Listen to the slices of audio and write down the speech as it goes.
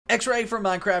XRay for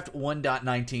Minecraft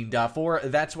 1.19.4,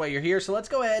 that's why you're here, so let's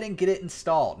go ahead and get it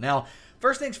installed. Now,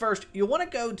 first things first, you'll want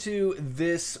to go to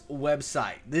this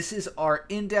website. This is our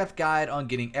in-depth guide on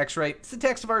getting XRay. It's the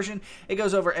text version. It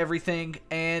goes over everything,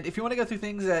 and if you want to go through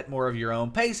things at more of your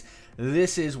own pace,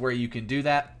 this is where you can do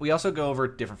that. We also go over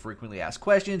different frequently asked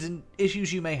questions and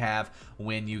issues you may have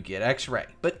when you get XRay.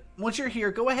 But once you're here,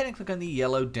 go ahead and click on the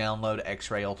yellow Download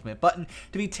XRay Ultimate button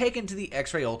to be taken to the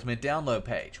XRay Ultimate download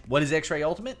page. What is XRay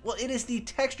Ultimate? Well, it is the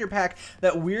texture pack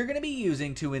that we're going to be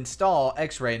using to install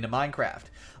XRay into Minecraft.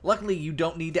 Luckily, you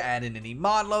don't need to add in any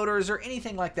mod loaders or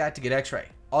anything like that to get XRay.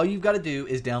 All you've got to do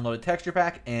is download a texture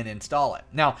pack and install it.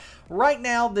 Now, right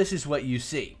now, this is what you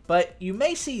see, but you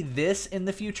may see this in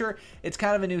the future. It's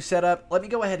kind of a new setup. Let me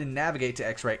go ahead and navigate to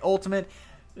XRay Ultimate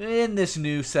in this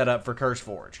new setup for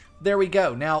CurseForge. There we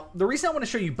go. Now, the reason I want to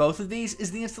show you both of these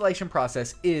is the installation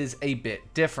process is a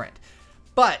bit different.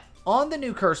 But on the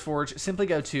new CurseForge, simply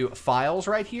go to Files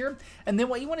right here, and then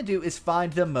what you want to do is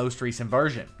find the most recent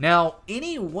version. Now,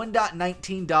 any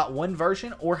 1.19.1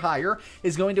 version or higher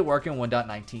is going to work in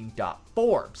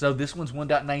 1.19.4. So this one's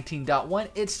 1.19.1.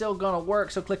 It's still going to work,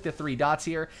 so click the three dots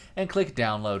here and click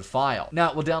Download File.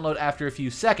 Now, it will download after a few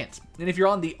seconds. And if you're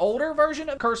on the older version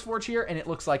of CurseForge here and it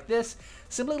looks like this,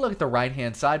 simply look at the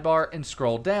right-hand sidebar and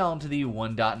scroll down to the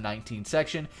 1.19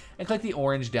 section and click the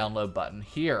orange download button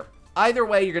here. Either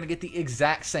way, you're going to get the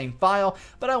exact same file,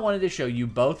 but I wanted to show you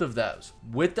both of those.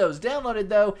 With those downloaded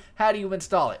though, how do you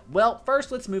install it? Well,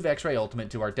 first let's move XRay Ultimate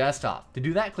to our desktop. To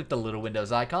do that, click the little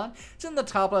Windows icon. It's in the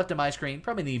top left of my screen,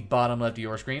 probably the bottom left of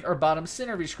your screen, or bottom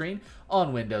center of your screen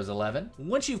on Windows 11.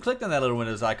 Once you've clicked on that little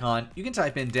Windows icon, you can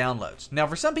type in Downloads. Now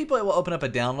for some people, it will open up a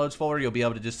Downloads folder. You'll be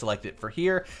able to just select it for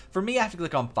here. For me, I have to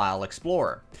click on File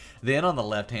Explorer. Then on the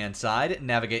left-hand side,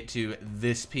 navigate to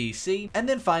this PC, and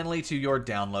then finally to your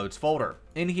Downloads folder.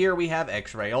 In here, we have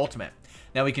XRay Ultimate.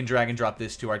 Now we can drag and drop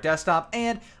this to our desktop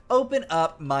and open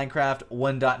up Minecraft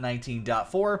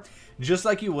 1.19.4 just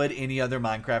like you would any other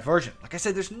Minecraft version. Like I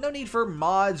said, there's no need for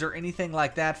mods or anything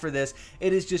like that for this.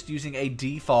 It is just using a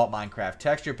default Minecraft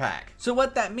texture pack. So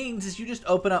what that means is you just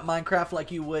open up Minecraft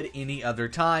like you would any other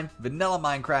time, vanilla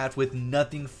Minecraft with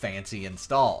nothing fancy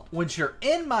installed. Once you're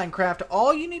in Minecraft,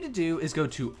 all you need to do is go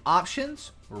to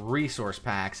Options, Resource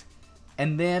Packs,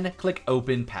 and then click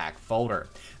Open Pack Folder.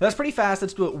 That's pretty fast.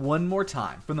 Let's do it one more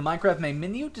time. From the Minecraft main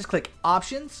menu, just click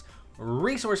Options,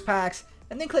 Resource Packs,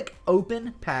 and then click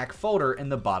Open Pack Folder in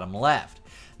the bottom left.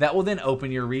 That will then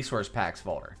open your Resource Packs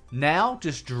folder. Now,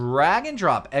 just drag and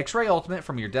drop XRay Ultimate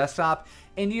from your desktop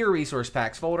into your Resource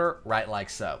Packs folder, right like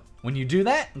so. When you do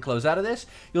that and close out of this,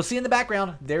 you'll see in the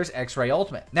background, there's XRay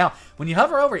Ultimate. Now, when you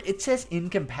hover over it, it says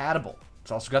incompatible.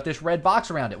 It's also got this red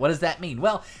box around it. What does that mean?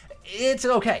 Well, it's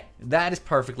okay. That is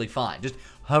perfectly fine. Just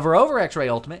hover over XRay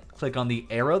Ultimate, click on the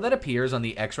arrow that appears on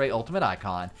the XRay Ultimate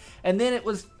icon, and then it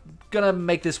was going to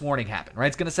make this warning happen, right?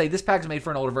 It's going to say this pack is made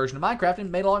for an older version of Minecraft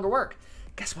and may no longer work.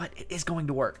 Guess what? It is going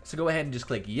to work. So go ahead and just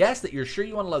click yes that you're sure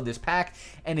you want to load this pack,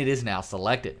 and it is now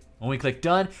selected. When we click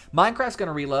done, Minecraft's going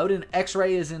to reload and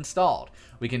XRay is installed.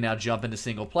 We can now jump into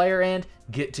single player and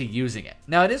get to using it.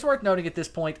 Now, it is worth noting at this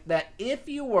point that if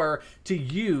you were to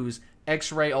use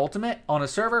XRay Ultimate on a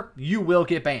server, you will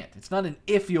get banned. It's not an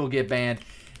if you'll get banned,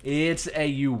 it's a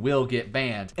you will get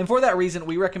banned. And for that reason,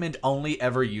 we recommend only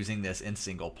ever using this in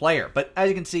single player. But as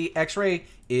you can see, XRay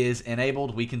is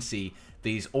enabled. We can see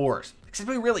these ores. Except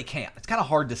we really can't. It's kind of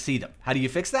hard to see them. How do you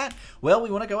fix that? Well,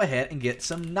 we want to go ahead and get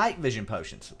some night vision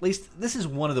potions. At least this is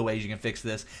one of the ways you can fix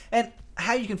this, and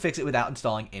how you can fix it without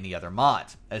installing any other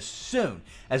mods. As soon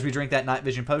as we drink that night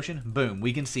vision potion, boom,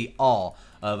 we can see all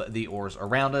of the ores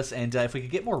around us, and if we could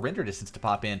get more render distance to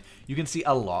pop in, you can see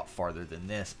a lot farther than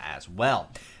this as well.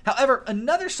 However,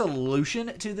 another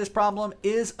solution to this problem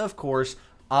is, of course,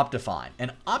 Optifine.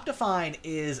 And Optifine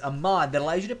is a mod that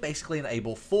allows you to basically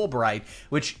enable full bright,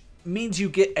 which means you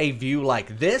get a view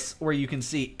like this where you can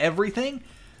see everything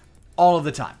all of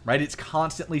the time, right? It's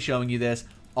constantly showing you this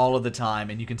all of the time,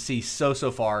 and you can see so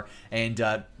far and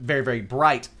very, very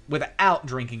bright without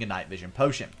drinking a night vision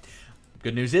potion.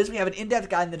 Good news is we have an in-depth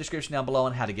guide in the description down below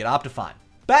on how to get Optifine.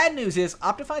 Bad news is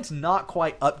Optifine's not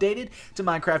quite updated to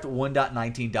Minecraft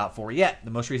 1.19.4 yet.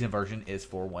 The most recent version is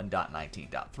for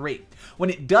 1.19.3. When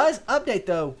it does update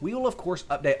though, we will of course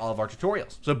update all of our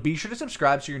tutorials. So be sure to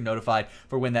subscribe so you're notified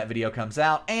for when that video comes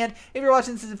out. And if you're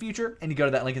watching this in the future and you go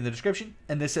to that link in the description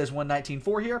and this says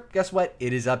 1.19.4 here, guess what?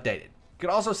 It is updated. could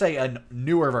also say a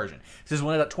newer version. This is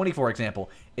 1.24 example,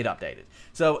 it updated.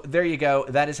 So there you go.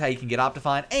 That is how you can get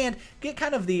Optifine and get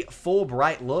kind of the full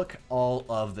bright look all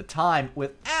of the time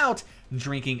without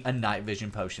drinking a night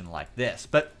vision potion like this.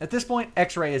 But at this point,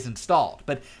 XRay is installed.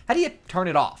 But how do you turn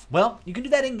it off? Well, you can do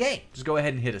that in game. Just go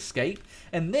ahead and hit escape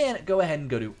and then go ahead and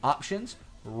go to options,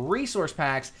 resource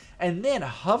packs, and then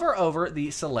hover over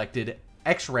the selected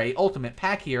XRay Ultimate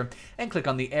pack here and click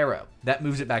on the arrow. That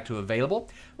moves it back to available,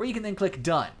 where you can then click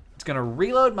done. It's going to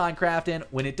reload Minecraft, and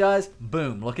when it does,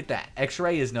 boom, look at that.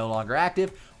 XRay is no longer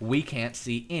active. We can't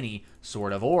see any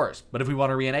sort of ores. But if we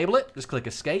want to re-enable it, just click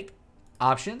escape,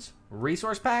 options,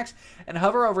 resource packs, and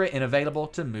hover over it in available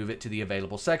to move it to the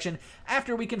available section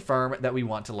after we confirm that we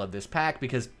want to load this pack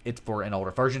because it's for an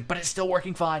older version, but it's still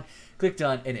working fine. Click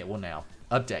done, and it will now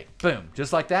update. Boom,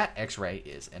 just like that, XRay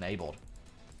is enabled.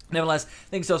 Nevertheless,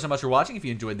 thanks so much for watching. If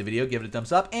you enjoyed the video, give it a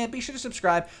thumbs up, and be sure to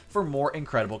subscribe for more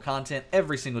incredible content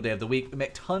every single day of the week. We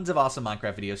make tons of awesome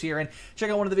Minecraft videos here, and check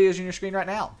out one of the videos on your screen right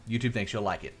now. YouTube thinks you'll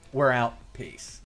like it. We're out. Peace.